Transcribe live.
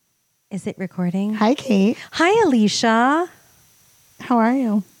Is it recording? Hi, Kate. Hi, Alicia. How are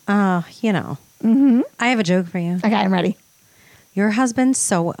you? I have a joke for you. Okay, I'm ready. Your husband's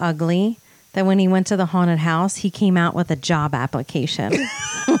so ugly that when he went to the haunted house, he came out with a job application.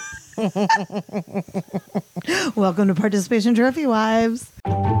 Welcome to Participation Trophy Wives.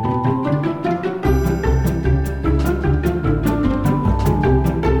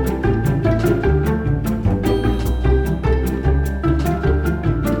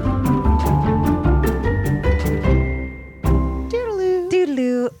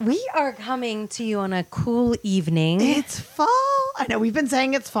 We are coming to you on a cool evening. It's fall. I know we've been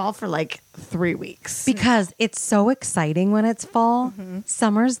saying it's fall for like 3 weeks. Because it's so exciting when it's fall.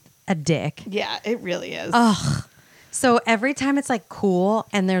 Summer's a dick. Yeah, it really is. Ugh. So every time it's like cool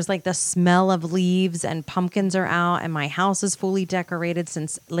and there's like the smell of leaves and pumpkins are out and my house is fully decorated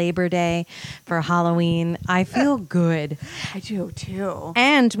since Labor Day for Halloween, I feel good. I do too.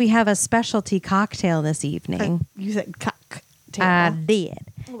 And we have a specialty cocktail this evening. You said cocktail. I did.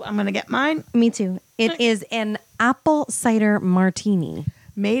 I'm going to get mine. Me too. It is an apple cider martini.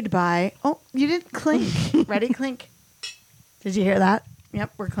 Made by, oh, you did clink. Ready, clink? Did you hear that?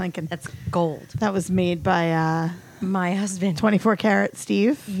 Yep, we're clinking. That's gold. That was made by My husband. 24 Karat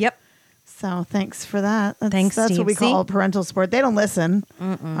Steve. Yep. So thanks for that. Thanks, That's Steve. what we call See? parental support. They don't listen,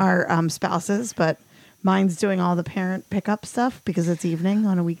 our spouses, but mine's doing all the parent pickup stuff because it's evening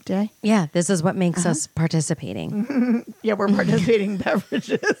on a weekday. Yeah, this is what makes us participating. Yeah, we're participating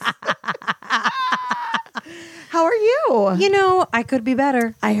beverages. How are you? You know, I could be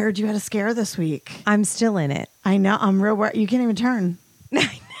better. I heard you had a scare this week. I'm still in it. I know. I'm real worried. You can't even turn. I know.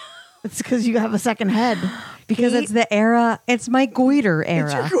 It's because you have a second head. Because Kate, it's the era, it's my goiter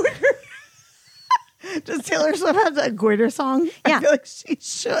era. It's your goiter. Does Taylor Swift have that goiter song? Yeah. I feel like she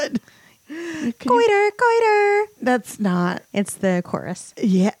should. Goiter. That's not. It's the chorus.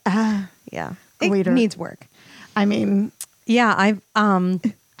 Yeah. Yeah. Goiter. It needs work. I mean, Yeah,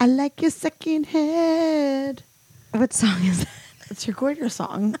 I like your second head. what song is that? It's your goiter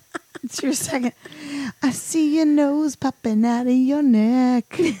song. It's your second. I see your nose popping out of your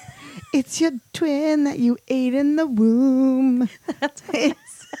neck. It's your twin that you ate in the womb. That's what it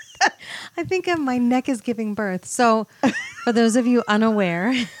is. I think my neck is giving birth. So, for those of you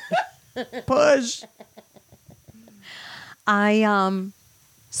unaware, Push. I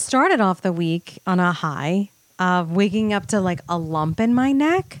started off the week on a high of waking up to like a lump in my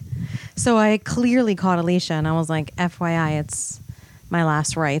neck. So I clearly caught Alicia and I was like, FYI, it's my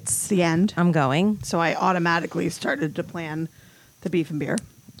last rites. It's the end. I'm going. So I automatically started to plan the beef and beer,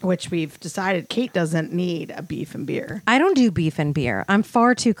 which we've decided Kate doesn't need a beef and beer. I don't do beef and beer. I'm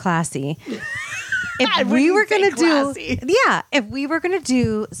far too classy. I If we wouldn't were say going to classy. if we were going to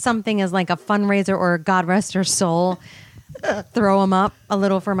do something as like a fundraiser or God rest her soul, throw them up a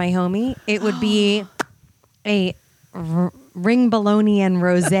little for my homie, it would be a ring bologna and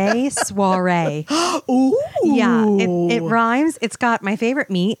rosé soiree. Ooh. Yeah, it rhymes. It's got my favorite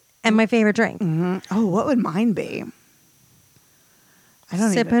meat and my favorite drink. Oh, what would mine be? I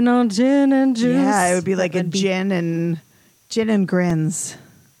don't even. Sipping on gin and juice. Yeah, it would be like a That'd be- gin and grins.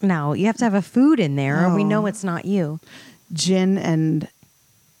 No, you have to have a food in there or we Oh. know it's not you. Gin and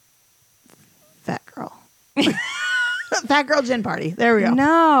fat girl. Fat girl gin party. There we go.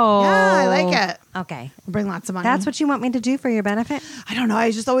 No. Yeah, I like it. Okay. We'll bring lots of money. That's what you want me to do for your benefit? I don't know.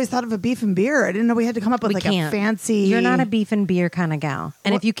 I just always thought of a beef and beer. I didn't know we had to come up with We like can't. a fancy. You're not a beef and beer kind of gal.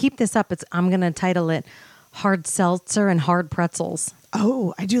 And if you keep this up, I'm going to title it Hard Seltzer and Hard Pretzels.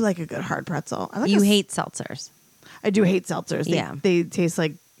 Oh, I do like a good hard pretzel. I like You hate seltzers. I do hate seltzers. Yeah. They taste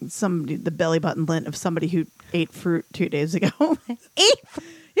like the belly button lint of somebody who ate fruit 2 days ago.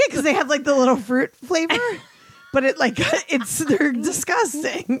 Yeah, because they have like the little fruit flavor, but they're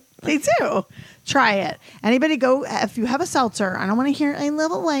disgusting. They do. Try it. Anybody go if you have a seltzer. I don't want to hear a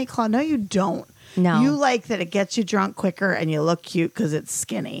little White Claw. No, you don't. No. You like that it gets you drunk quicker and you look cute because it's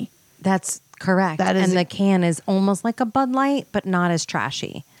skinny. That's correct. That is and the can is almost like a Bud Light, but not as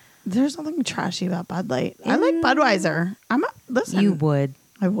trashy. There's nothing trashy about Bud Light. I like Budweiser. Listen. You would.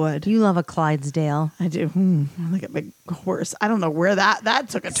 I would. You love a Clydesdale. I do. I like a big horse. I don't know where that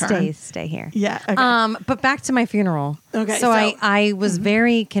took a turn. Stay here. Yeah. Okay. But back to my funeral. Okay, So, so- I was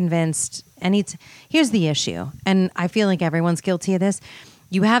very convinced, and here's the issue, and I feel like everyone's guilty of this.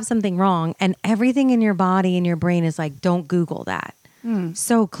 You have something wrong, and everything in your body and your brain is like, don't Google that.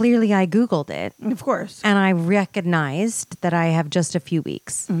 So clearly I Googled it, Of course. and I recognized that I have just a few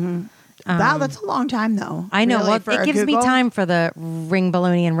weeks. Wow, that's a long time though. I know. Really, Well, for it a gives me Google? time for the ring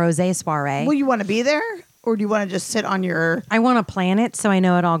bologna and rosé soiree. Well, you want to be there, or do you want to just sit on your? I want to plan it so I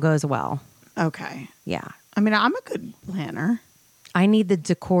know it all goes well. Okay. Yeah. I mean, I'm a good planner. I need the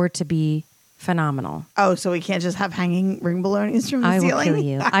decor to be phenomenal. Oh, so we can't just have hanging ring balloonies from the I will ceiling? kill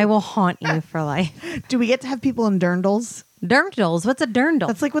you. I will haunt you for life. Do we get to have people in dirndls? Dirndls. What's a dirndl?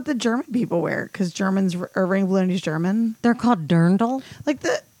 That's like what the German people wear, because Germans are ring balloonies German. They're called dirndl. Like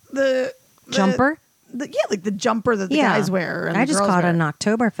the Jumper? Like the jumper that the guys wear. And I the just girls called it wear. an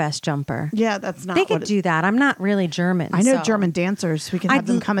Oktoberfest jumper. Yeah, that's not They what could it- do that. I'm not really German. I know so German dancers. We can have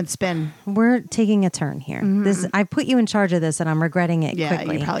them I'd- come and spin. We're taking a turn here. This I put you in charge of this, and I'm regretting it Yeah,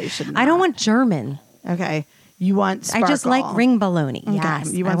 quickly. you probably should I don't not. want German. Okay. You want sparkle. I just like ring baloney. Okay,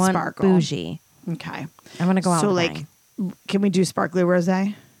 Yes, you I want want sparkle. bougie. Okay. I want to go out. So with a like, bang. can we do sparkly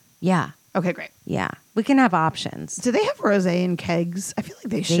rosé? Yeah, Okay, great. yeah. We can have options. Do they have rosé in kegs? I feel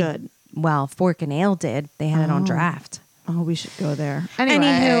like they should. Well, Fork and Ale did. They had it on draft. Oh, we should go there. Anyway.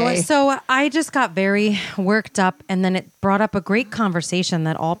 Anywho, so I just got very worked up, and then it brought up a great conversation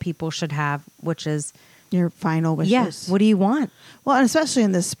that all people should have, which is, Your final wishes. yes, what do you want? Well, and especially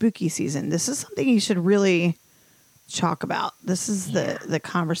in this spooky season, this is something you should really talk about. This is the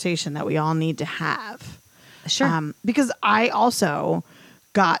conversation that we all need to have. Sure. Because I also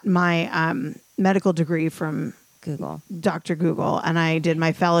got my medical degree from Google. Dr. Google, and I did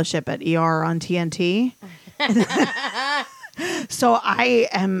my fellowship at ER on TNT. So I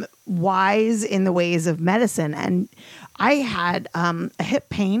am wise in the ways of medicine, and I had a hip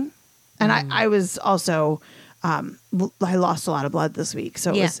pain, and I was also I lost a lot of blood this week,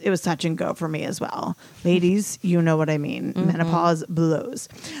 so Yeah. it was touch and go for me as well. Ladies, you know what I mean. Menopause blows,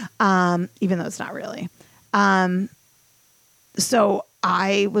 even though it's not really. So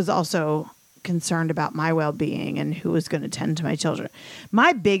I was also concerned about my well-being and who was going to tend to my children.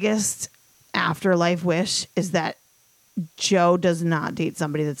 My biggest afterlife wish is that Joe does not date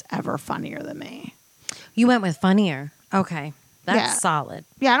somebody that's ever funnier than me. You went with funnier. Okay. That's Yeah. solid.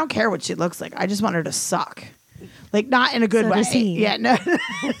 Yeah, I don't care what she looks like. I just want her to suck. Like, not in a good So way. does he. Yeah, no.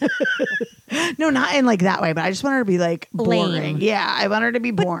 No, not in like that way, but I just want her to be like boring. Lame. Yeah, I want her to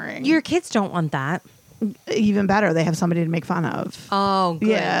be boring. Your kids don't want that. Even better, they have somebody to make fun of. Oh, good.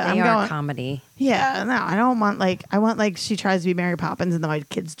 Yeah, they I'm are going- comedy. Yeah, no, I don't want I want like she tries to be Mary Poppins and then my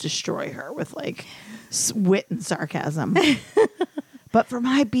kids destroy her with like wit and sarcasm. But for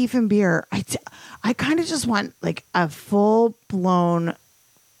my beef and beer, I kind of just want like a full blown.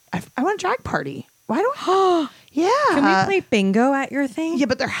 I want a drag party. Why don't? Yeah. Can we play bingo at your thing? Yeah,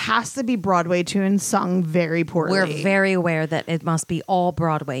 but there has to be Broadway tunes sung very poorly. We're very aware that it must be all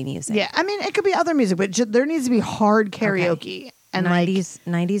Broadway music. Yeah, I mean it could be other music, but there needs to be hard karaoke and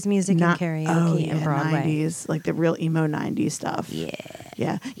 90s music and karaoke and Broadway. 90s, like the real emo 90s stuff. Yeah.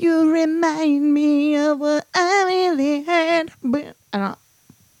 Yeah. You remind me of what I really had. But I'm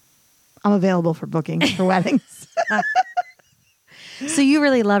available for bookings for weddings. So you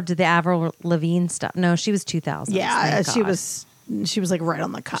really loved the Avril Lavigne stuff. No, she was 2000. Yeah, she was like right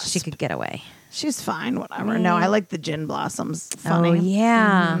on the cusp. She could get away. She's fine, whatever. No, I like the Gin Blossoms. Funny. Oh,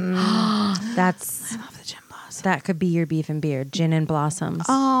 yeah. Mm-hmm. That's I love the Gin Blossoms. that could be your beef and beer, gin and blossoms.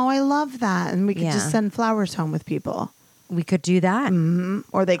 Oh, I love that. And we could Yeah. just send flowers home with people. We could do that.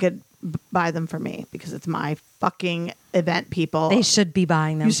 Or they could buy them for me because it's my fucking event, people. They should be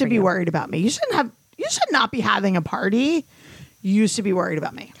buying them. You should for be worried about me. You should not be having a party. You should be worried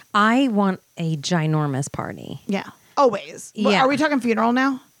about me. I want a ginormous party. Yeah. Always. Well, Yeah. Are we talking funeral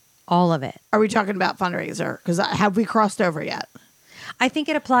now? All of it. Are we talking about fundraiser? Because have we crossed over yet? I think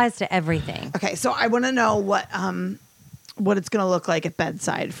it applies to everything. Okay, so I want to know what it's going to look like at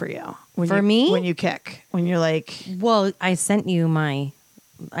bedside for you. For me? When you kick. When you're like... Well, I sent you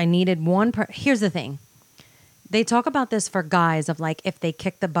I needed one here's the thing. They talk about this for guys of like if they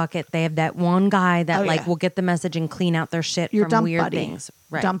kick the bucket, they have that one guy that Oh, like yeah. will get the message and clean out their shit Your from dump weird buddy. things.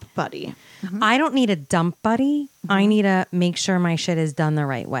 Right. Dump buddy. I don't need a dump buddy. I need to make sure my shit is done the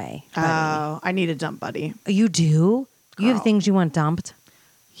right way. Oh, I need a dump buddy. You do? You have Girl. things you want dumped?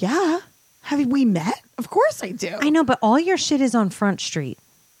 Yeah. Have we met? Of course I do. I know, but all your shit is on Front Street.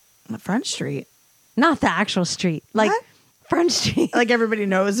 On Front Street. Not the actual street. Like What? Front Street. Like everybody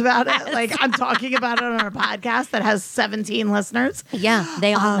knows about it. Like I'm talking about it on a podcast that has 17 listeners. Yeah,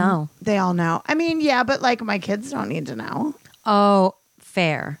 they all know. They all know. I mean, yeah, but like my kids don't need to know. Oh,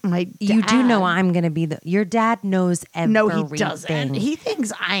 fair. My You do know dad- I'm going to be your dad knows everything. No, he doesn't. He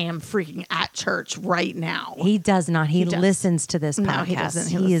thinks I am freaking at church right now. He does not. He does. listens to this podcast. No, he doesn't.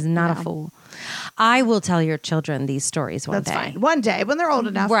 He He is listens- not no. a fool. I will tell your children these stories one That's day. fine. One day when they're old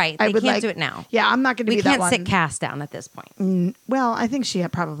enough, Right. I They would can't like, do it now. Yeah, I'm not going to We be that can't one. sit Cass down at this point. Well, I think she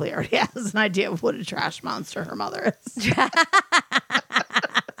probably already has an idea of what a trash monster her mother is.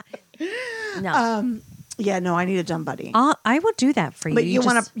 No. Yeah, no, I need a dumb buddy. I will do that for you. But you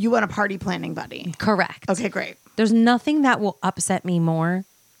want just- a party planning buddy. Correct. Okay, great. There's nothing that will upset me more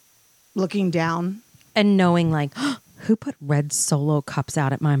Looking down. and knowing like, who put red Solo cups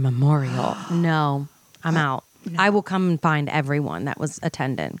out at my memorial? No, I'm out. I will come and find everyone that was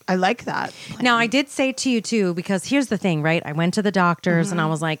attending. I like that. Now, I did say to you too, because here's the thing, right? I went to the doctors and I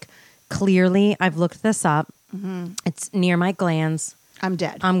was like, clearly, I've looked this up. It's near my glands. I'm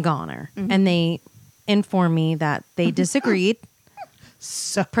dead. I'm goner. And they informed me that they disagreed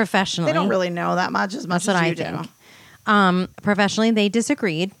So professionally. they don't really know that much as much That's what as I you think. do. Professionally, they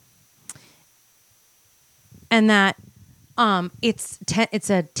disagreed, and that it's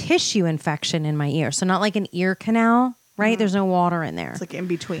a tissue infection in my ear, so not like an ear canal, right? There's no water in there. It's like in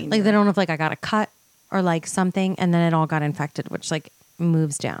between. Like they don't know if like I got a cut or like something, and then it all got infected, which like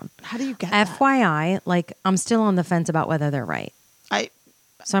moves down. How do you get that? FYI, like I'm still on the fence about whether they're right,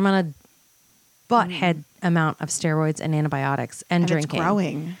 so I'm on a butthead amount of steroids and antibiotics and drinking. It's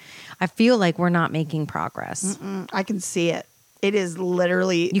growing. I feel like we're not making progress. I can see it. It is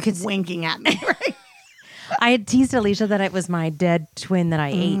literally winking at me, right? I had teased Alicia that it was my dead twin that I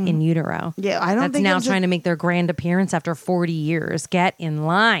ate in utero. Yeah, I don't That's think now it was trying to make their grand appearance after 40 years. Get in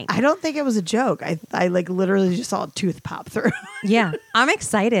line. I don't think it was a joke. I like literally just saw a tooth pop through. Yeah, I'm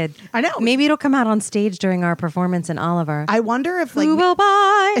excited. I know. Maybe it'll come out on stage during our performance in Oliver. I wonder if like Who will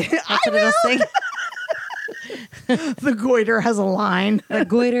buy? That's what it'll sing. the goiter has a line. The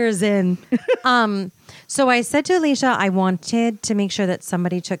goiter is in. So I said to Alicia, I wanted to make sure that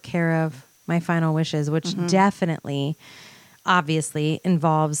somebody took care of my final wishes, which definitely, obviously,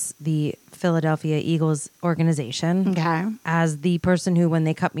 involves the Philadelphia Eagles organization. Okay. As the person who, when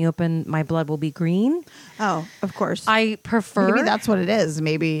they cut me open, my blood will be green. Oh, of course. I prefer. Maybe that's what it is.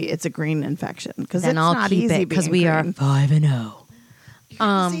 Maybe it's a green infection because it's then I'll not keep easy it because being we are green. 5-0. You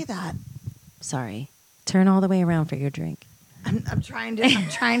can see that. Sorry. Turn all the way around for your drink. I'm trying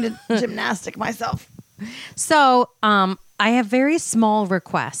to gymnastic myself. So, I have very small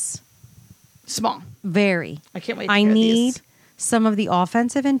requests. Small. Very. I can't wait to I hear need these. some of the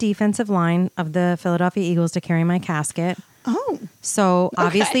offensive and defensive line of the Philadelphia Eagles to carry my casket. Oh. So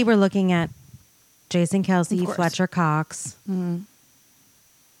obviously Okay. we're looking at Jason Of Kelsey, course. Fletcher Cox.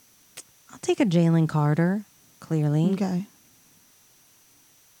 I'll take a Jalen Carter, clearly. Okay.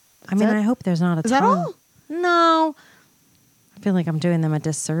 I mean, that- I hope there's not a Is ton. that all? No. I feel like I'm doing them a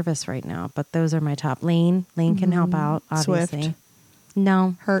disservice right now, but those are my top. Lane can help out, obviously. Swift.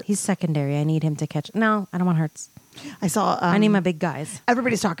 No. Hurts. He's secondary. I need him to catch. No, I don't want Hurts. I saw. I need my big guys.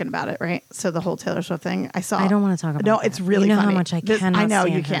 Everybody's talking about it, right? So the whole Taylor Swift thing. I saw. I don't want to talk about No, that. it's really You know funny. how much I This- cannot I know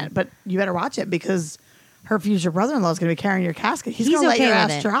stand you her. can't, but you better watch it because her future brother-in-law is going to be carrying your casket. He's going to let okay your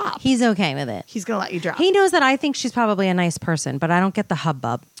with ass it. drop. He's okay with it. He's going to let you drop. He knows that I think she's probably a nice person, but I don't get the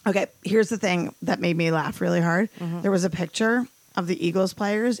hubbub. Okay, here's the thing that made me laugh really hard. Mm-hmm. There was a picture of the Eagles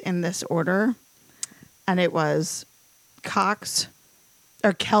players in this order, and it was Cox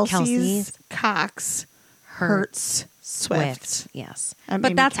or Kelsey's, Cox, Hurts, Swift. Yes. That made But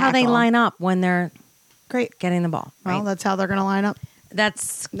me that's how they cackle. line up when they're Great. getting the ball. Well, Right? that's how they're going to line up.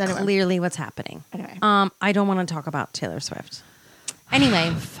 That's Anyway. clearly what's happening. Anyway. I don't want to talk about Taylor Swift.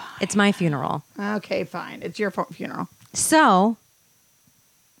 Anyway, it's my funeral. Okay, fine. It's your funeral. So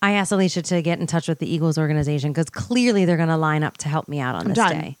I asked Alicia to get in touch with the Eagles organization because clearly they're going to line up to help me out on I'm this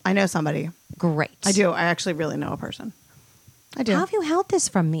done. day. I know somebody. Great. I do. I actually really know a person. I do. How have you held this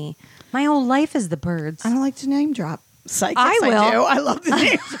from me? My whole life is the birds. I don't like to name drop. Psych. I yes, will. I do. I love the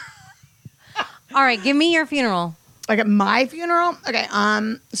name drop. All right, give me your funeral. Like at my funeral? Okay.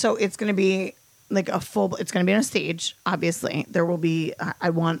 So it's going to be like a full, it's going to be on a stage. Obviously there will be, I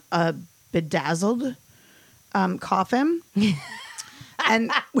want a bedazzled, coffin.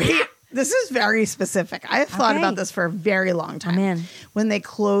 And this is very specific. I have thought Okay. about this for a very long time. I'm in. When they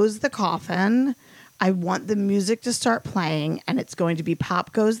close the coffin, I want the music to start playing and it's going to be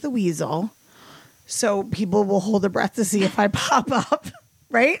Pop Goes the Weasel. So people will hold their breath to see if I pop up.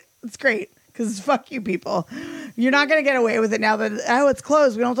 Right? It's great. Because fuck you people. You're not going to get away with it now that, oh, it's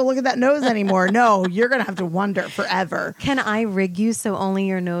closed. We don't have to look at that nose anymore. No, you're going to have to wonder forever. Can I rig you so only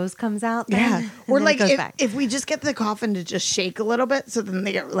your nose comes out? Then? Yeah. And Or then it like goes back. if we just get the coffin to just shake a little bit so then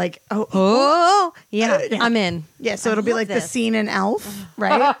they get like, oh. Oh, yeah, Yeah. I'm in. Yeah, so I it'll be love like the this. scene in Elf,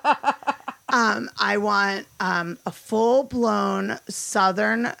 right? I want a full-blown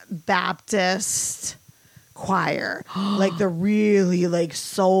Southern Baptist choir. Like the really like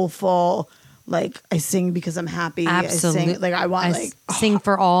soulful, like I sing because I'm happy. Absolutely. I sing, like I want like sing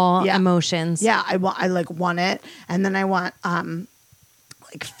for all Yeah. emotions. yeah, I want it. And then I want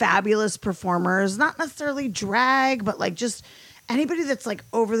like fabulous performers, not necessarily drag, but like just anybody that's like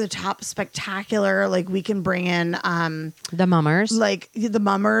over the top spectacular, like we can bring in The Mummers. like the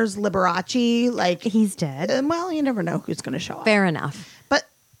Mummers, Liberace, like He's dead. well, you never know who's going to show up. Fair enough. But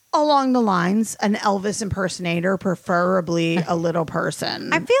along the lines, an Elvis impersonator, preferably a little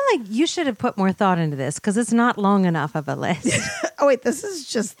person. I feel like you should have put more thought into this because it's not long enough of a list. Oh wait, this is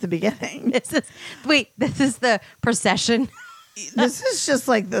just the beginning. This is the procession. This is just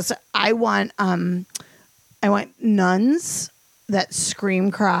like this. I want nuns that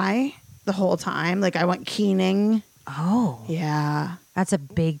scream cry the whole time. Like I want keening. Oh, Yeah. that's a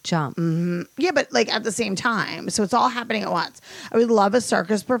big jump. Yeah, but like at the same time. So it's all happening at once. I would love a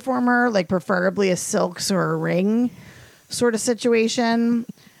circus performer, like preferably a Silks or a Ring sort of situation.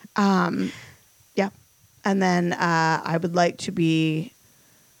 Yeah. And then I would like to be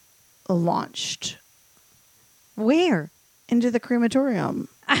launched Where? into the crematorium.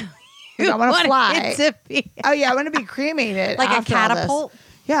 You I want to want fly. it to be Oh yeah, I want to be cremated. like a after all this. catapult.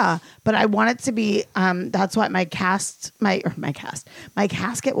 Yeah, but I want it to be. That's why my casket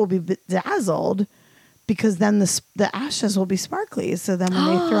will be bedazzled, because then the ashes will be sparkly. So then when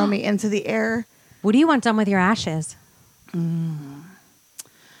they throw me into the air, What do you want done with your ashes? I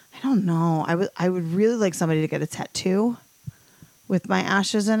don't know. I would really like somebody to get a tattoo with my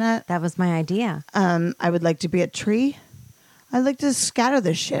ashes in it. That was my idea. I would like to be a tree. I'd like to scatter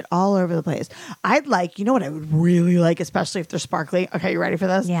this shit all over the place. I'd like, you know what I would really like, especially if they're sparkly. Okay, you ready for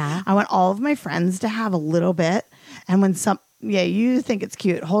this? Yeah. I want all of my friends to have a little bit. And when you think it's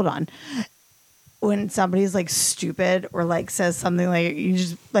cute. Hold on. When somebody's like stupid or like says something, like you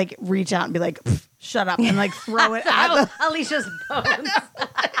just like reach out and be like, shut up, and like throw it at them. Alicia's bones.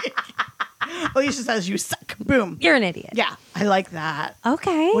 Alicia says, you suck. Boom. You're an idiot. Yeah, I like that.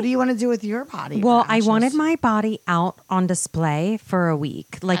 Okay. What do you want to do with your body? Well, for I ashes? wanted my body out on display for a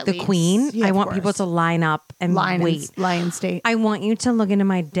week, like At the least. queen. Yeah, I of want people course. to line up and wait. Lion state. I want you to look into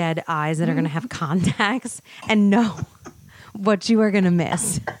my dead eyes that are going to have contacts and know what you are going to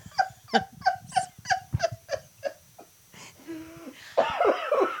miss.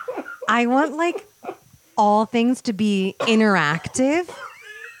 I want like all things to be interactive.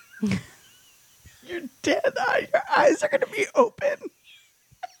 Your dead eye. Your eyes are going to be open.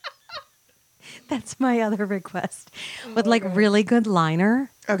 That's my other request. With like really good liner.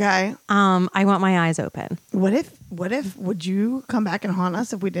 Okay. I want my eyes open. Would you come back and haunt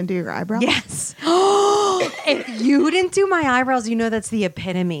us if we didn't do your eyebrows? Yes. If you didn't do my eyebrows, you know that's the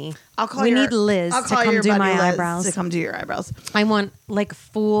epitome. I'll call We need Liz to come do my eyebrows. To come do your eyebrows. I want like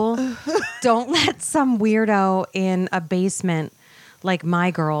full. Don't let some weirdo in a basement like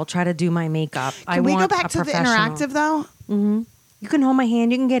my girl try to do my makeup. Can we go back to the interactive though? You can hold my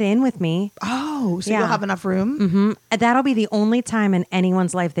hand. You can get in with me. Oh, so Yeah. you'll have enough room? That'll be the only time in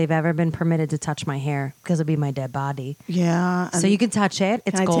anyone's life they've ever been permitted to touch my hair because it'll be my dead body. Yeah. So you can touch it.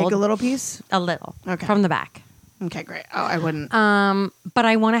 It's can I gold. take a little piece? A little. Okay. From the back. Okay, great. Oh, I wouldn't. But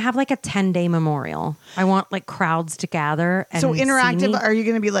I want to have like a 10-day memorial. I want like crowds to gather and So see interactive, me. are you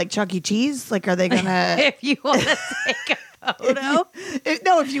going to be like Chuck E. Cheese? Like, are they going to... If you want to take a photo.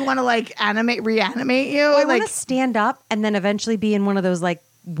 No, if you want to like reanimate you. I like, want to stand up and then eventually be in one of those like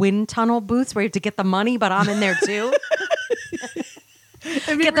wind tunnel booths where you have to get the money, but I'm in there too.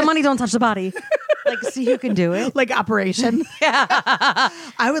 Get the money, don't touch the body. Like, see who can do it. like Operation. Yeah.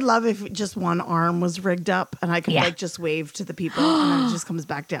 I would love if just one arm was rigged up and I could Yeah. like just wave to the people and then it just comes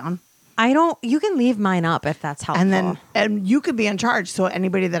back down. You can leave mine up if that's helpful. And you could be in charge. So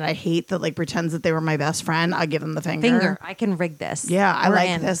anybody that I hate that like pretends that they were my best friend, I'll give them the finger. I can rig this. Yeah, I We're like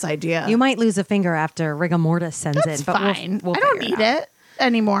in. this idea. You might lose a finger after rigor mortis sends That's it, but fine. we'll I don't figure need out. it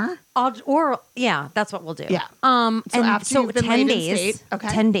anymore. Yeah, that's what we'll do. Yeah. So after you've been 10 laid in days. state, okay.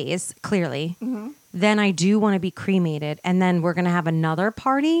 10 days, clearly. Then I do want to be cremated, and then we're gonna have another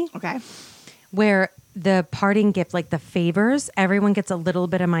party Okay. where the parting gift, like the favors, everyone gets a little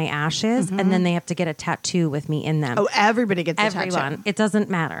bit of my ashes, and then they have to get a tattoo with me in them. Oh, everybody gets a Everyone. tattoo. It doesn't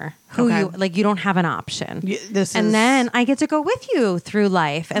matter who Okay. you don't have an option. And Then I get to go with you through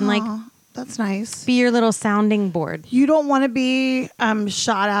life and like that's nice. be your little sounding board. You don't want to be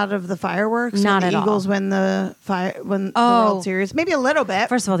shot out of the fireworks Not when the at all. Eagles win the the Oh. World Series. Maybe a little bit.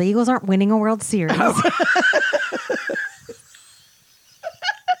 First of all, the Eagles aren't winning a World Series.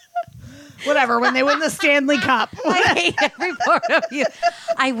 Whatever, when they win the Stanley Cup. I hate every part of you.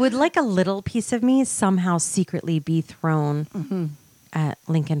 I would like a little piece of me somehow secretly be thrown at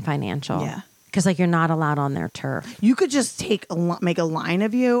Lincoln Financial. Yeah. Because like you're not allowed on their turf. You could just make a line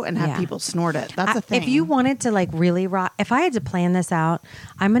of you and have Yeah. people snort it. That's a thing. If you wanted to like really rock, if I had to plan this out,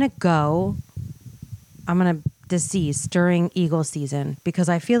 I'm going to decease during Eagle season because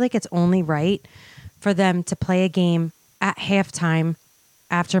I feel like it's only right for them to play a game at halftime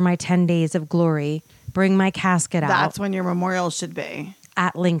after my 10 days of glory, bring my casket That's out when your memorial should be.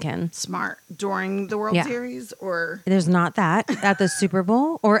 at Lincoln. Smart. During the World Yeah. Series or There's not that at the Super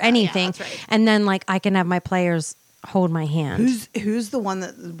Bowl or anything. that's right. And then like I can have my players hold my hand. who's the one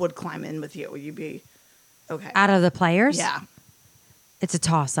that would climb in with you? Would you be okay? Out of the players? Yeah. It's a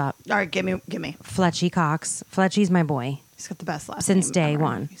toss up. All right, give me. Fletchy Cox. Fletchy's my boy. He's got the best last Since name day ever.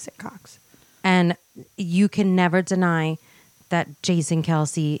 one. You say Cox. And you can never deny that Jason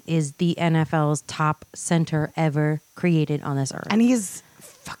Kelsey is the NFL's top center ever created on this earth. And he's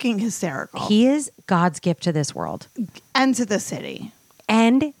fucking hysterical. He is God's gift to this world and to the city.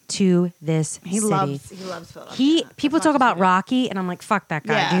 and to this He city. loves Philadelphia. People As talk much as about we do. Rocky, and I'm like, fuck that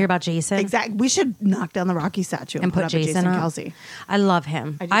guy. Yeah. Do you hear about Jason? Exactly. We should knock down the Rocky statue and And put up a Jason up. Kelsey. I love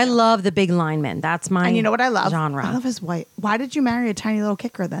him. I do I too. love the big lineman. That's my And you know what I love? genre. I love his white. Why did you marry a tiny little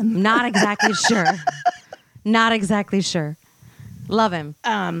kicker then? Not exactly sure. Not exactly sure. Love him.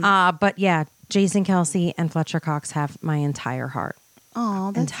 But yeah, Jason Kelsey and Fletcher Cox have my entire heart.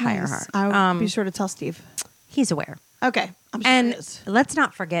 Oh, that's Entire nice. heart. I'll be sure to tell Steve. He's aware. Okay. I'm sure And he is. let's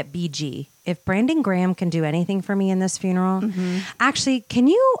not forget BG. If Brandon Graham can do anything for me in this funeral, actually, can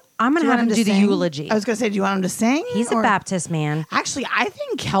you? I'm going Do to you have want him do the sing? eulogy. I was going to say, do you want him to sing? He's a or- Baptist man. Actually, I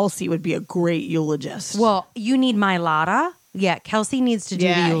think Kelsey would be a great eulogist. Well, you need my Lotta. Yeah, Kelsey needs to do the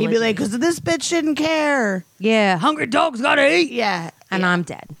yeah, eulogy. he'd be like, because this bitch didn't care. yeah, hungry dogs gotta eat. Yeah. And yeah. I'm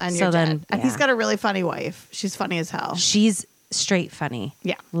dead. And so you're then, dead. And yeah. he's got a really funny wife. She's funny as hell. She's straight funny.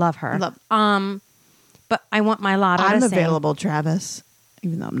 Yeah. Love her. Love- But I want my Lotta I'm to sing. available, Travis,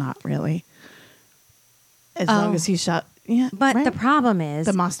 even though I'm not really. As Oh. long as he shut. Yeah. But right? the problem is,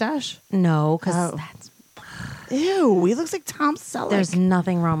 The mustache? no, because Oh. that's Ew, he looks like Tom Selleck. there's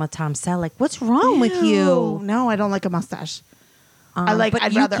nothing wrong with Tom Selleck. What's wrong with Ew. you? No, I don't like a mustache. I like. But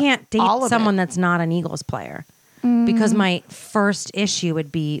I'd you rather can't date all of someone it. that's not an Eagles player because my first issue would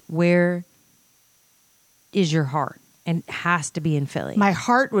be where is your heart, and it has to be in Philly. My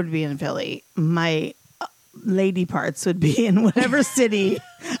heart would be in Philly. My lady parts would be in whatever city.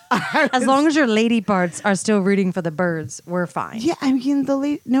 as long as your lady parts are still rooting for the birds, we're fine. Yeah, I mean,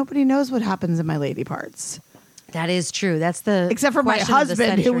 nobody knows what happens in my lady parts. That is true. That's the Except for my question of the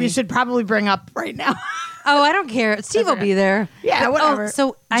husband, who we century. should probably bring up right now. Oh, I don't care. Steve will be there. Yeah, But- whatever. Oh,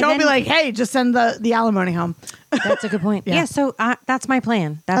 so Joe will be like, hey, just send the alimony home. that's a good point. Yeah. Yeah. So that's my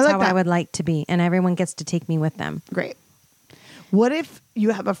plan. That's like how I that. would like to be, and everyone gets to take me with them. Great. What if you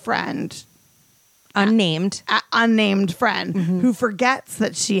have a friend, Unnamed. unnamed friend, Mm-hmm. who forgets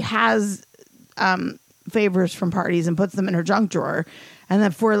that she has favors from parties and puts them in her junk drawer, and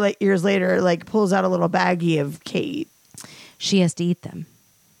then 4 years later, pulls out a little baggie of Kate. She has to eat them.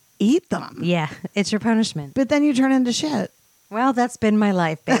 Eat them. Yeah, it's your punishment. But then you turn into shit. Well, that's been my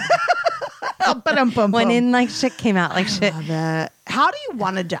life, babe. When in like shit came out like shit. How do you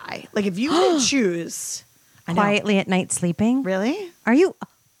want to die? Like, if you could choose. I know. Quietly at night sleeping. Really? Are you?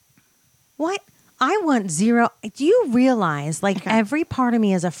 What? I want zero. Do you realize, like, Okay. every part of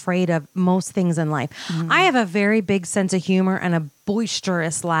me is afraid of most things in life? I have a very big sense of humor and a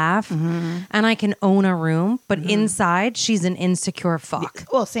boisterous laugh, and I can own a room, but inside, she's an insecure fuck.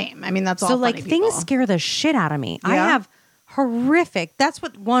 Well, same. I mean, that's all So, funny like, people. things scare the shit out of me. I Yeah? have horrific. That's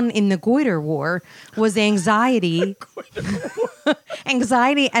what won in the Goiter War was anxiety,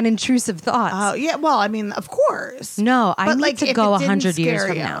 anxiety and intrusive thoughts. Oh, yeah. Well, I mean, of course. No, I But, need to if go it didn't 100 years scare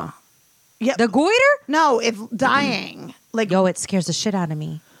from you. now. Yeah. The Goiter? No, if dying, like, Yo, it scares the shit out of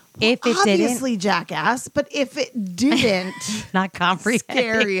me. If it obviously, jackass, but if it didn't, not comprehend,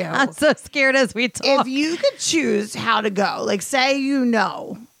 scare you. I'm so scared as we talk. if you could choose how to go, like, say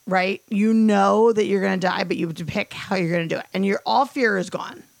right? You know that you're going to die, but you have to pick how you're going to do it. And all fear is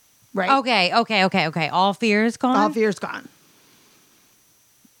gone, right? Okay. All fear is gone. All fear is gone.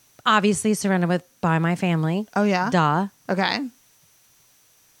 Obviously surrounded by my family. Oh, yeah? Duh. Okay.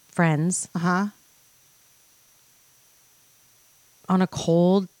 Friends. Uh-huh. On a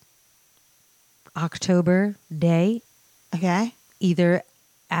cold October day, Okay. either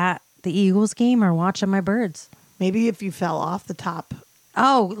at the Eagles game or watching my birds. Maybe if you fell off the top.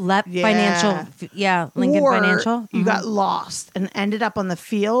 Oh, Yeah. Financial. Yeah, Lincoln or Financial. you Mhm. got lost and ended up on the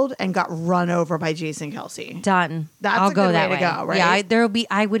field and got run over by Jason Kelsey. Done. That's I'll a go good that way way. to go, right? Yeah,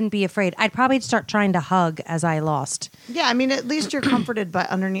 I wouldn't be afraid. I'd probably start trying to hug as I lost. Yeah, I mean, at least you're comforted by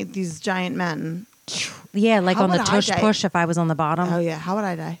underneath these giant men. Yeah, like How on the would I tush die? push if I was on the bottom. Oh, yeah. How would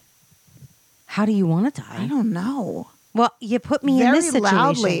I die? How do you want to I die? don't know. Well, you put me in Very this situation.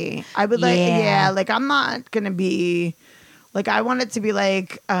 loudly. I would like, Yeah. like, I'm not going to be Like I want it to be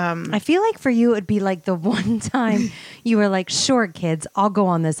like, I feel like for you, it'd be like the one time you were like, sure, kids, I'll go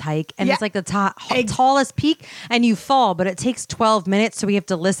on this hike. And Yeah. it's like the tallest peak and you fall, but it takes 12 minutes. So we have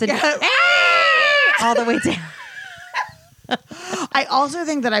to listen all the way down. I also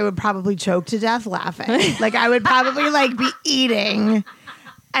think that I would probably choke to death laughing. Like I would probably like be eating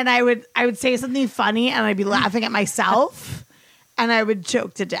and I would say something funny and I'd be laughing at myself and I would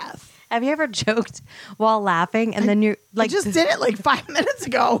choke to death. Have you ever joked while laughing and then you're like, I just did it like 5 minutes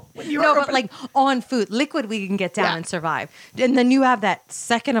ago. When you no, were but like on food, liquid, we can get down Yeah. and survive. And then you have that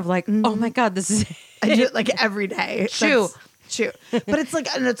second of like, oh my God, this is I do it like every day. Chew. Chew. But it's like,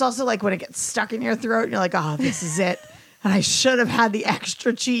 and it's also like when it gets stuck in your throat and you're like, oh, this is it. And I should have had the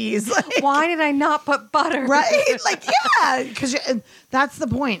extra cheese. Like, why did I not put butter? right? Like, yeah, because that's the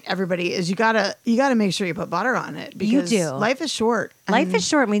point. Everybody is you gotta make sure you put butter on it because do. life is short. Life And is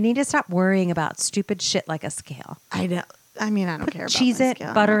short. We need to stop worrying about stupid shit like a scale. I know. I mean, I don't care about Cheese my it,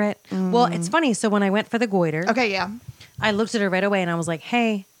 scale. butter it. Well, it's funny. So when I went for the goiter, Okay, yeah. I looked at her right away and I was like,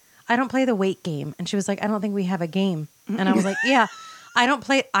 hey, I don't play the weight game. And she was like, I don't think we have a game. And I was like, yeah, I don't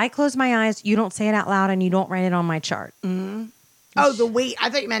play. I close my eyes. You don't say it out loud and you don't write it on my chart. Oh, the weight. I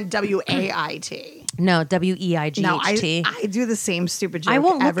thought you meant WAIT. No, WEIGHT. No, I do the same stupid joke I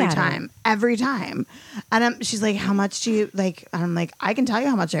won't look every at time. Every time. And she's like, how much do you like? And I'm like, I can tell you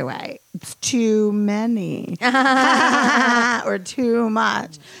how much I weigh. It's too many. Or too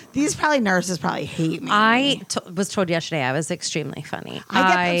much. These nurses probably hate me. I was told yesterday I was extremely funny.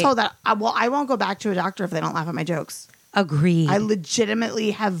 I get told that, I won't go back to a doctor if they don't laugh at my jokes. Agreed. I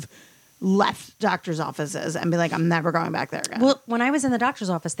legitimately have left doctor's offices and be like, I'm never going back there again. Well, when I was in the doctor's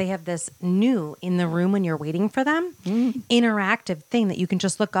office, they have this new in the room when you're waiting for them interactive thing that you can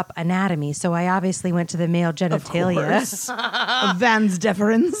just look up anatomy. So I obviously went to the male genitalia. Van's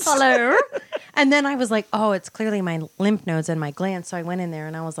deference. Hello. And then I was like, oh, it's clearly my lymph nodes and my glands. So I went in there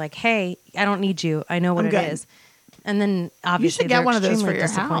and I was like, hey, I don't need you. I know what I'm it good. is. And then obviously You should get they're one of those for extremely your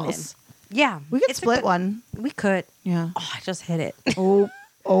disappointed. house. Yeah. We could It's split been- one. We could. Yeah. Oh, I just hit it. Oh,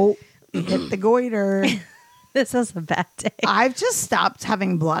 you hit the goiter. This is a bad day. I've just stopped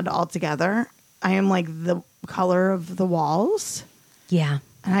having blood altogether. I am like the color of the walls. Yeah.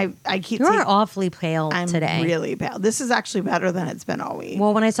 And I keep You are taking- awfully pale I'm today. really pale. This is actually better than it's been all week.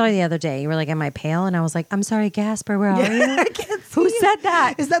 Well, when I saw you the other day, you were like, am I pale? And I was like, I'm sorry, Gasper, where are you? I can't see Who you. said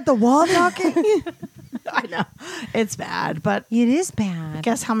that? Is that the wall talking? I know. It's bad, but It is bad.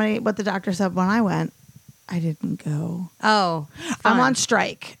 guess what the doctor said when I went? I didn't go. Oh, I'm fun. on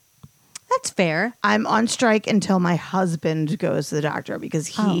strike. That's fair. I'm on strike until my husband goes to the doctor because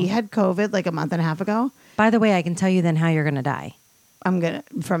he had COVID like a month and a half ago. By the way, I can tell you then how you're going to die. I'm gonna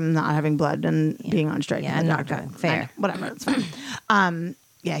from not having blood and being on strike. Yeah, with the not doctor. going. Fair. I know, whatever, it's fine.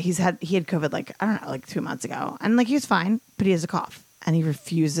 Yeah, he had COVID like I don't know, like 2 months ago, and like he was fine, but he has a cough and he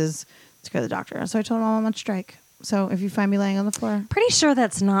refuses to go to the doctor. So I told him I'm on strike. So if you find me laying on the floor, Pretty sure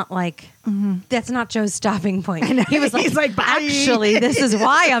that's not like, that's not Joe's stopping point. know. He was like, He's like, bye. actually, this is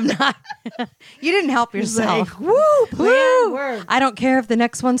why I'm not. You didn't help he's yourself. like, woo, plan Woo! work. I don't care if the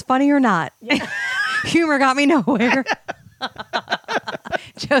next one's funny or not. Humor got me nowhere.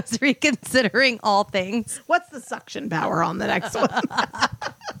 Joe's reconsidering all things. What's the suction power on the next one?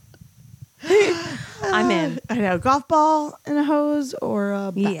 I'm in. I know, golf ball in a hose or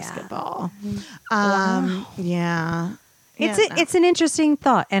a Yeah. basketball. Wow. Yeah. It's an interesting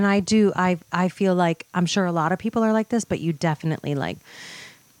thought, and I feel like I'm sure a lot of people are like this, but you definitely like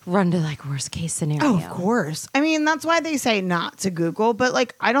run to like worst case scenario. Oh, of course. I mean, that's why they say not to Google, but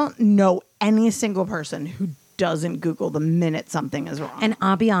like I don't know any single person who doesn't Google the minute something is wrong. And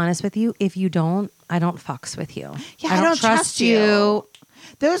I'll be honest with you, if you don't, I don't fucks with you. yeah, I don't trust you. you.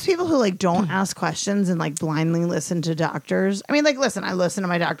 Those people who like don't ask questions and like blindly listen to doctors. I mean, like, listen, I listen to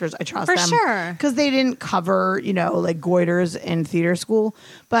my doctors. I trust For them sure. because they didn't cover, like goiters in theater school.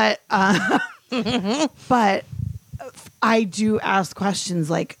 But, but I do ask questions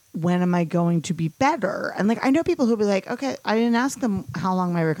like, when am I going to be better? And like, I know people who'll be like, okay, I didn't ask them how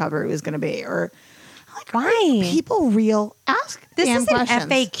long my recovery was going to be, or like, Why? are people real ask This damn is an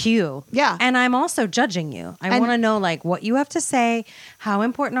questions. FAQ. Yeah. And I'm also judging you. I And- want to know like what you have to say, how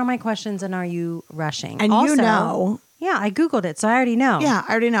important are my questions, and are you rushing? And also, you know. Yeah, I Googled it, so I already know. Yeah,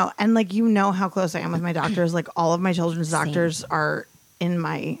 I already know. And like, how close I am with my doctors. Like all of my children's doctors are in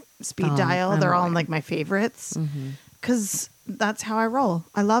my speed dial. I'm They're all in aware. like my favorites because that's how I roll.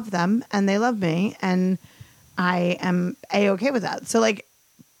 I love them and they love me, and I am A-okay with that. So like,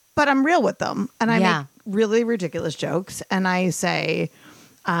 but I'm real with them, and I Yeah. make really ridiculous jokes, and I say,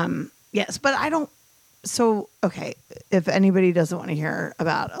 yes, but I don't So, okay, if anybody doesn't want to hear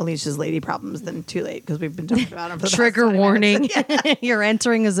about Alicia's lady problems, then too late because we've been talking about them for the Trigger past 20 warning. minutes. You're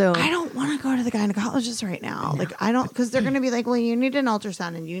entering a zone. I don't want to go to the gynecologist right now. Like, I don't, because they're going to be like, well, you need an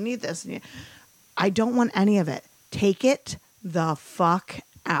ultrasound and you need this. I don't want any of it. Take it the fuck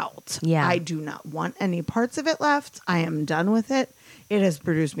out. Yeah. I do not want any parts of it left. I am done with it. It has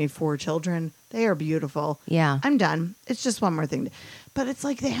produced me 4 children. They are beautiful. Yeah. I'm done. It's just one more thing. But it's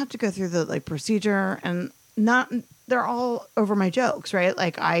like they have to go through the like procedure and they're all over my jokes, right?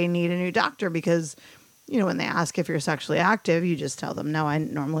 Like I need a new doctor because, you know, when they ask if you're sexually active, you just tell them, no, I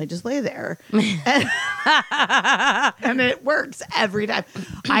normally just lay there. And it works every time.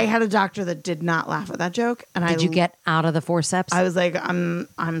 I had a doctor that did not laugh at that joke. And Did you get out of the forceps? I was like,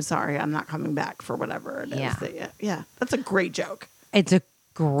 I'm sorry. I'm not coming back for whatever it is. Yeah. Yeah. That's a great joke. It's a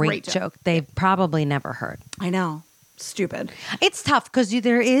great joke. joke. They've probably never heard. I know. Stupid. It's tough because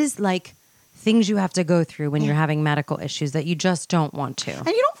there is like things you have to go through when you're having medical issues that you just don't want to. And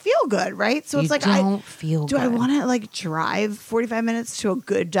you don't feel good, right? So You it's like, don't feel do I good. want to like drive 45 minutes to a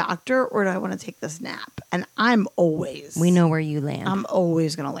good doctor or do I want to take this nap? And I'm always, We know where you land. I'm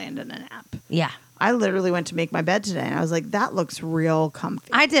always going to land in a nap. Yeah. I literally went to make my bed today and I was like, that looks real comfy.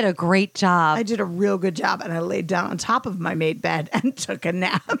 I did a great job. I did a real good job and I laid down on top of my made bed and took a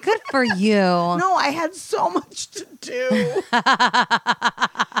nap. Good for you. No, I had so much to do.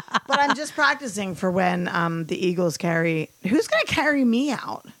 But I'm just practicing for when the Eagles carry. Who's going to carry me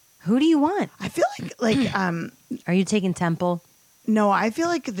out? Who do you want? I feel like Are you taking Temple? no, I feel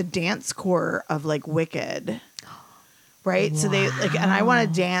like the dance corps of like Wicked. Right? So they like and I want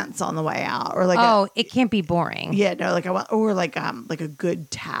to dance on the way out or like It can't be boring. yeah, no, like I want or like a good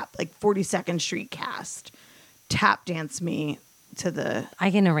tap, like 42nd Street cast. Tap dance me to the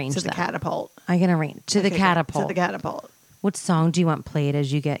I can arrange to the that. catapult. I can arrange to the Okay, good. catapult. To the catapult. What song do you want played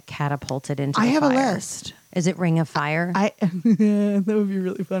as you get catapulted into I the have fire? a list. Is it Ring of Fire? That would be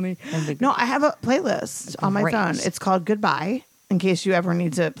really funny. That'd be No, I have a playlist on my Great. phone. It's called Goodbye, in case you ever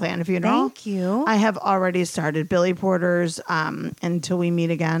need to plan a funeral. Thank you. I have already started Billy Porter's Until We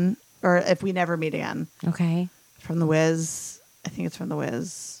Meet Again, or If We Never Meet Again, Okay. from The Wiz. I think it's from The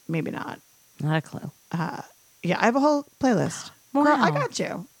Wiz. Maybe not. Not a clue. Yeah, I have a whole playlist. Girl, I Wow. got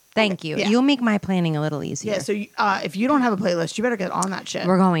you. Thank you. Yeah. You'll make my planning a little easier. Yeah, so if you don't have a playlist, you better get on that shit.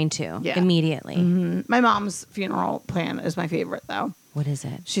 We're going to Yeah. immediately. My mom's funeral plan is my favorite, though. What is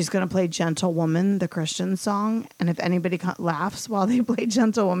it? She's going to play Gentle Woman, the Christian song. And if anybody laughs while they play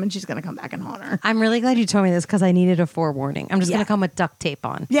Gentle Woman, she's going to come back and haunt her. I'm really glad you told me this because I needed a forewarning. I'm just Yeah. going to come with duct tape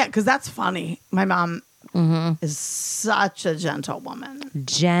on. Yeah, because that's funny. My mom is such a gentle woman.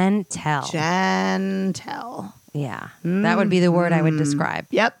 Gentle. Gentle. Yeah. That would be the word I would describe.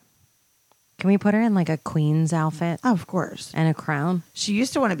 Yep. Can we put her in like a queen's outfit Oh, of course. and a crown? She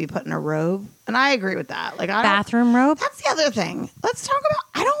used to want to be put in a robe. And I agree with that. Like, I don't- Bathroom robe? That's the other thing. Let's talk about,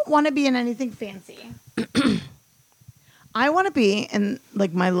 I don't want to be in anything fancy. I want to be in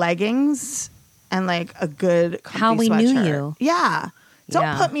like my leggings and like a good comfy How we knew sweatshirt. you. Yeah. Don't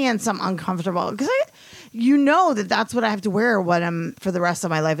Yeah. put me in some uncomfortable, because you know that's what I have to wear when I'm for the rest of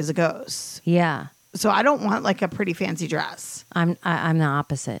my life as a ghost. Yeah. So I don't want like a pretty fancy dress. I'm the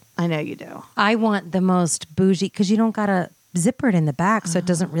opposite. I know you do. I want the most bougie because you don't got to zipper it in the back, so it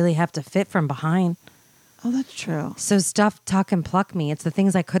doesn't really have to fit from behind. Oh, that's true. So stuff tuck and pluck me. It's the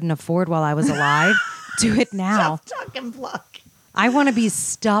things I couldn't afford while I was alive. Do it now. Just tuck and pluck. I want to be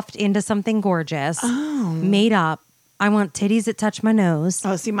stuffed into something gorgeous, made up. I want titties that touch my nose.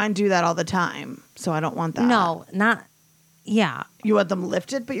 Oh, see, mine do that all the time. So I don't want that. No, not. Yeah. You want them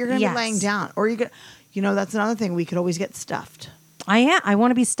lifted, but you're going to Yes. be laying down. Or you could, that's another thing. We could always get stuffed. I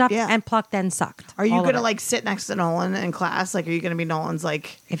want to be stuffed Yeah. and plucked and sucked. Are you All of going to it. like sit next to Nolan in class? Like, are you going to be Nolan's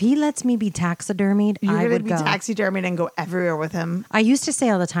like, If he lets me be taxidermied, you're I going to would be go. taxidermied and go everywhere with him? I used to say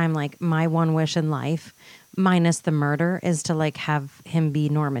all the time, like, my one wish in life, minus the murder, is to like have him be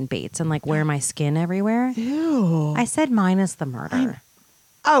Norman Bates and like wear my skin everywhere. Ew. I said minus the murder.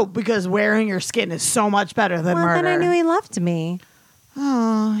 Oh, because wearing your skin is so much better than Well, murder. then I knew he loved me.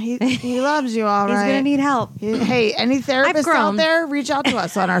 Oh, he loves you all He's right. gonna need help. Hey, any therapists out grown. there, reach out to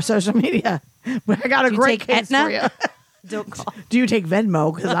us on our social media. I got a Do you great take case Aetna? for you. Don't call. Do you take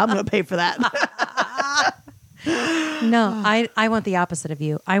Venmo? Because I'm going to pay for that. No, I want the opposite of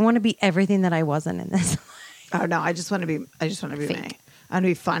you. I want to be everything that I wasn't in this. Oh no, I just want to be. I just want to be Fake. me. I want to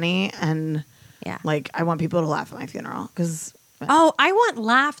be funny and Yeah. like I want people to laugh at my funeral because Oh, I want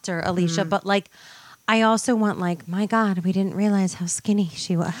laughter, Alicia, but like I also want like, my God, we didn't realize how skinny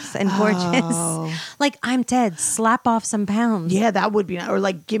she was and gorgeous. Like, I'm dead. Slap off some pounds. yeah, that would be. Or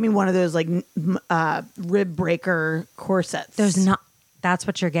like, give me one of those like rib breaker corsets. There's not. That's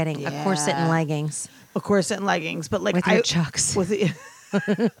what you're getting. A corset and Yeah. leggings A corset and leggings, but like with your chucks. with the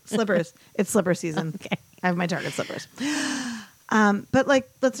slippers. It's slipper season. Okay. I have my Target slippers. But like,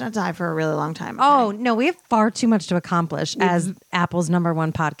 let's not die for a really long time. Oh, okay? no, we have far too much to accomplish as Apple's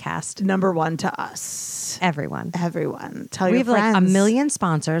 #1 podcast. Number one to us. Everyone. Everyone. Tell We your have like friends. a million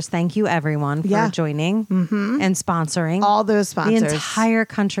sponsors. Thank you, everyone, for Yeah. joining and sponsoring. All those sponsors. The entire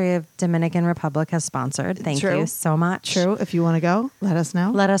country of Dominican Republic has sponsored. Thank True. you so much. True. If you want to go, let us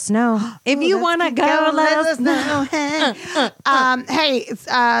know. Let us know. If you want to go, let us know. Hey,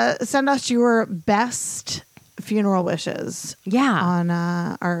 send us your best funeral wishes. Yeah. On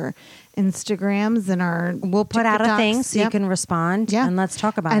our Instagrams and our We'll put out a TikToks. thing so you Yep. can respond. Yeah. And let's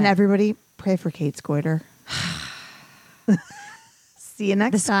talk about And it. everybody pray for Kate Goiter. See you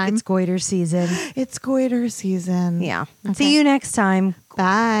next time. It's goiter season. It's goiter season. Yeah. Okay. See you next time.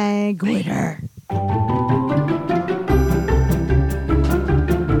 Bye, goiter.